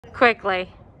quickly.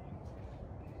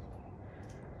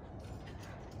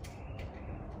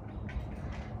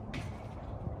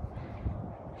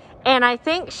 And I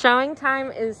think showing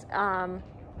time is,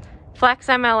 Flex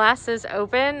MLS is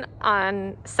open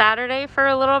on Saturday for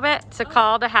a little bit to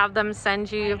call to have them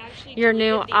send you your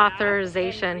new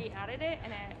authorization. And re-added it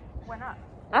and it went up.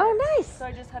 Oh, nice. So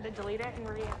I just had to delete it and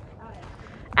re-add it.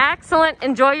 Excellent.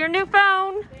 Enjoy your new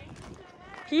phone. Thank you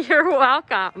so much. You're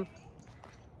welcome.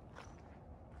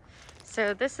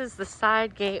 So this is the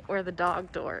side gate where the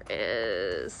dog door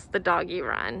is, the doggy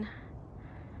run.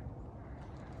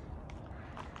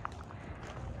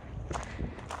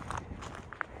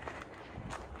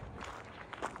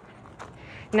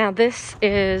 Now this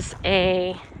is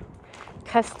a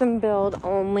custom build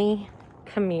only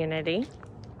community.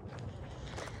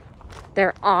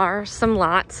 There are some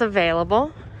lots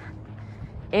available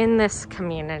in this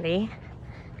community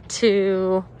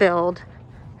to build.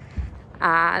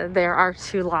 There are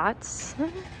 2 lots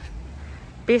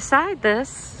beside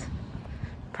this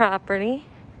property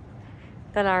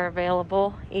that are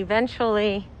available.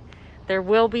 Eventually, there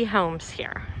will be homes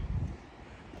here.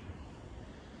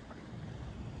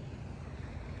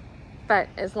 But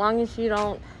as long as you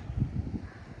don't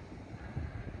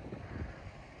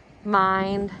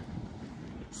mind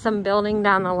some building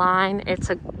down the line, it's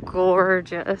a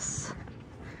gorgeous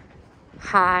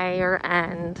higher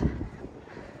end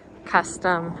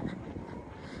custom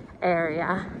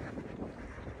area.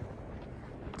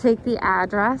 Take the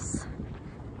address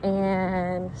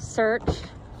and search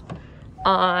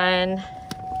on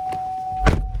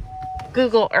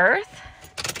Google Earth,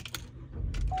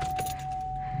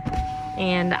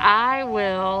 and I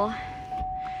will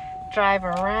drive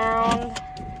around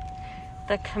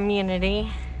the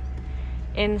community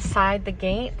inside the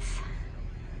gates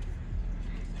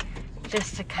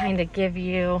just to kind of give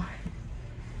you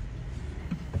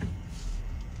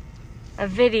a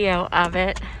video of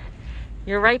it.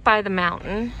 You're right by the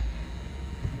mountain.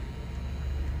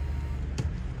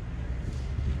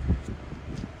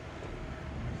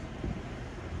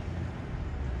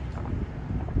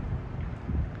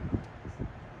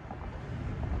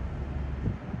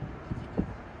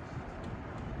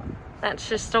 That's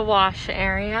just a wash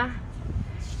area.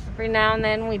 Every now and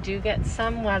then we do get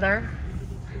some weather.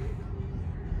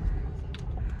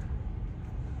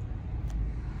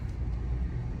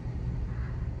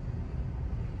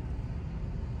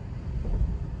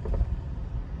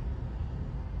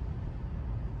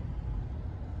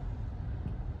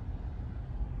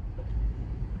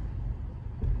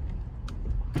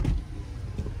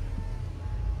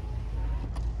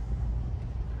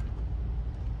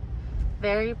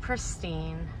 Very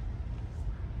pristine.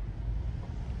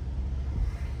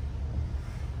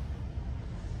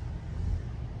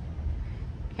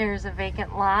 Here's a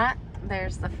vacant lot.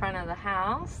 There's the front of the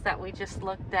house that we just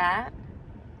looked at.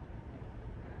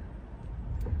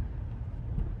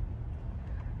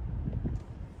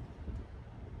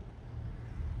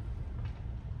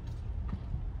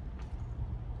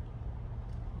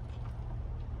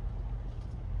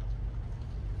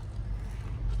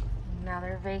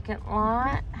 Another vacant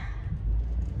lot.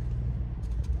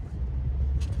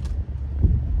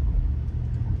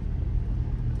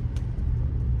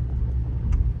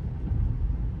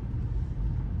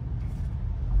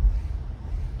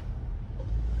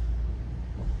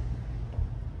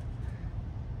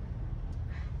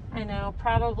 I know,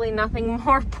 probably nothing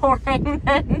more boring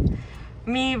than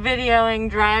me videoing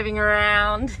driving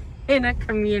around in a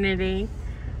community.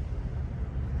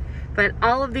 But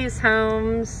all of these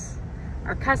homes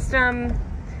are custom.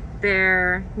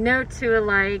 They're no two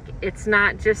alike. It's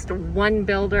not just one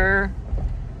builder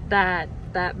that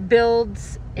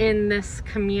builds in this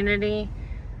community.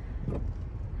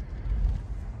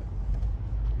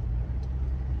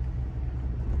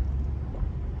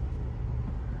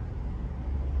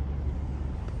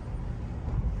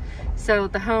 So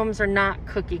the homes are not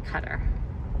cookie cutter.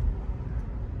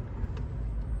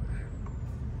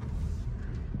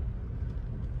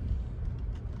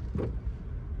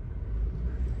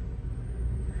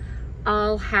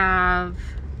 All have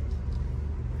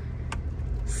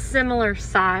similar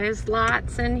sized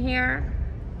lots in here.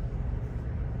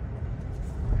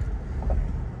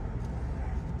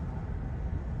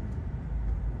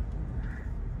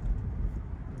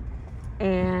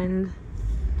 And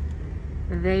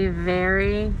they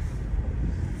vary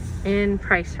in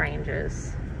price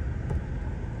ranges.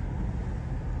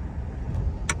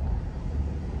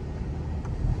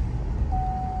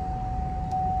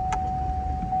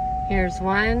 Here's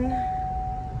one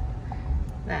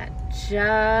that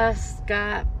just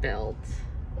got built.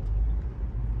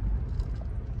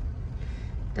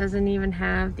 Doesn't even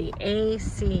have the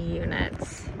AC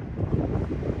units.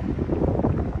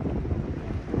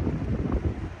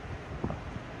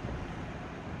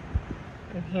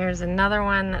 And here's another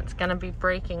one that's gonna be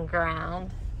breaking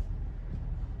ground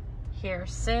here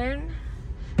soon.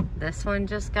 This one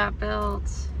just got built.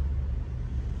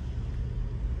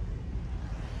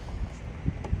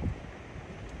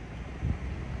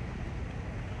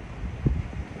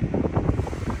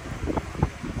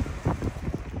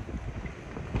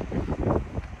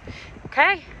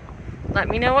 Okay, let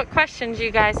me know what questions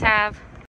you guys have.